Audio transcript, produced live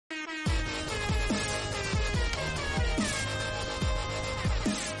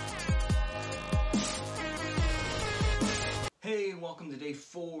welcome to day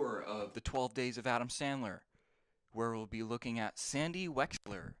 4 of the 12 Days of Adam Sandler, where we'll be looking at Sandy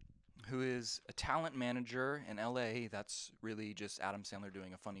Wexler, who is a talent manager in LA. That's really just Adam Sandler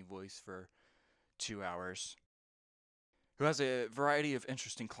doing a funny voice for 2 hours. Who has a variety of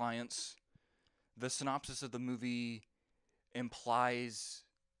interesting clients. The synopsis of the movie implies,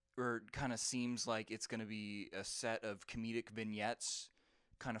 or kind of seems like it's going to be a set of comedic vignettes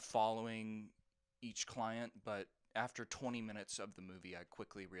kind of following each client, but after 20 minutes of the movie, I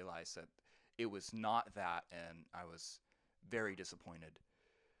quickly realized that it was not that, and I was very disappointed.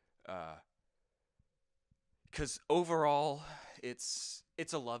 Because overall, it's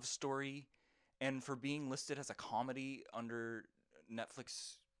a love story, and for being listed as a comedy under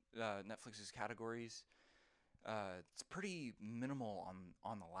Netflix's categories, it's pretty minimal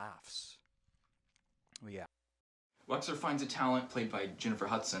on the laughs. But yeah. Wexler finds a talent played by Jennifer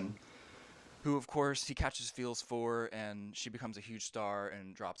Hudson, who, of course, he catches feels for, and she becomes a huge star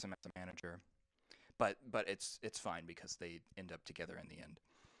and drops him as a manager. But it's fine because they end up together in the end.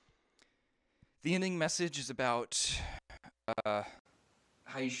 The ending message is about how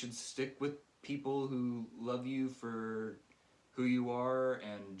you should stick with people who love you for who you are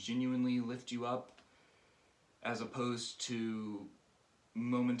and genuinely lift you up, as opposed to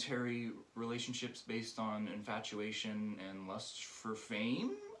momentary relationships based on infatuation and lust for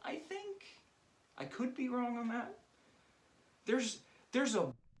fame, I think. I could be wrong on that. There's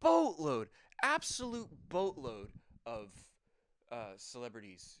a boatload, absolute boatload of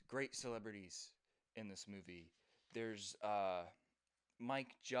celebrities, great celebrities in this movie. There's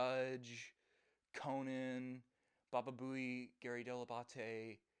Mike Judge, Conan, Baba Booey, Gary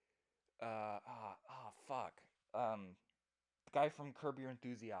Delabate, the guy from Curb Your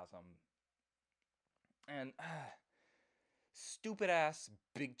Enthusiasm, and stupid ass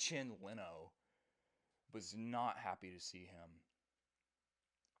Big Chin Leno. Was not happy to see him.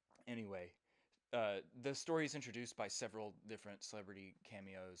 Anyway, the story is introduced by several different celebrity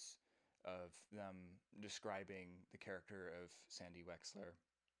cameos of them describing the character of Sandy Wexler.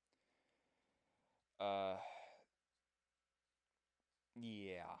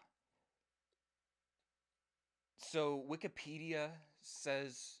 Yeah. So Wikipedia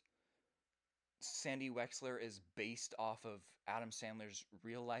says Sandy Wexler is based off of Adam Sandler's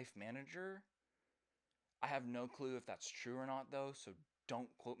real life manager. I have no clue if that's true or not, though, so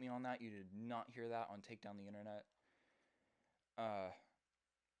don't quote me on that. You did not hear that on Take Down the Internet.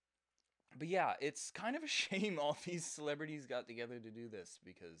 But yeah, it's kind of a shame all these celebrities got together to do this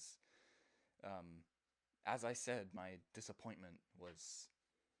because, as I said, my disappointment was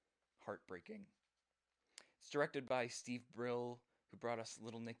heartbreaking. It's directed by Steve Brill, who brought us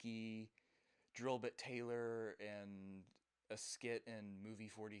Little Nicky, Drillbit Taylor, and a skit in Movie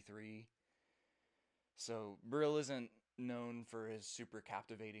 43. So Brill isn't known for his super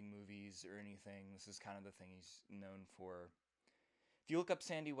captivating movies or anything. This is kind of the thing he's known for. If you look up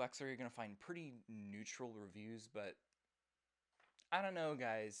Sandy Wexler, you're going to find pretty neutral reviews, but I don't know,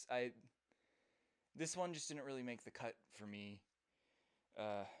 guys. This one just didn't really make the cut for me.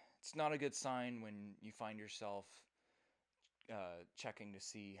 It's not a good sign when you find yourself checking to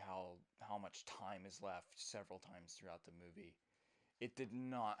see how much time is left several times throughout the movie. It did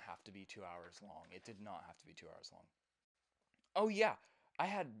not have to be 2 hours long. It did not have to be 2 hours long. Oh yeah, I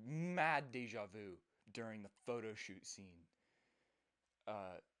had mad deja vu during the photo shoot scene.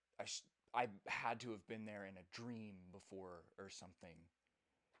 I had to have been there in a dream before or something.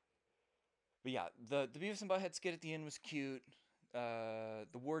 But yeah, the Beavis and Butthead skit at the end was cute. The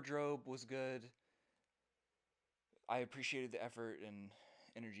wardrobe was good. I appreciated the effort and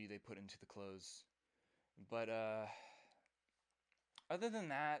energy they put into the clothes. But other than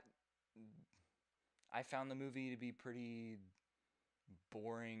that, I found the movie to be pretty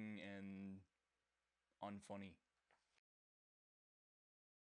boring and unfunny.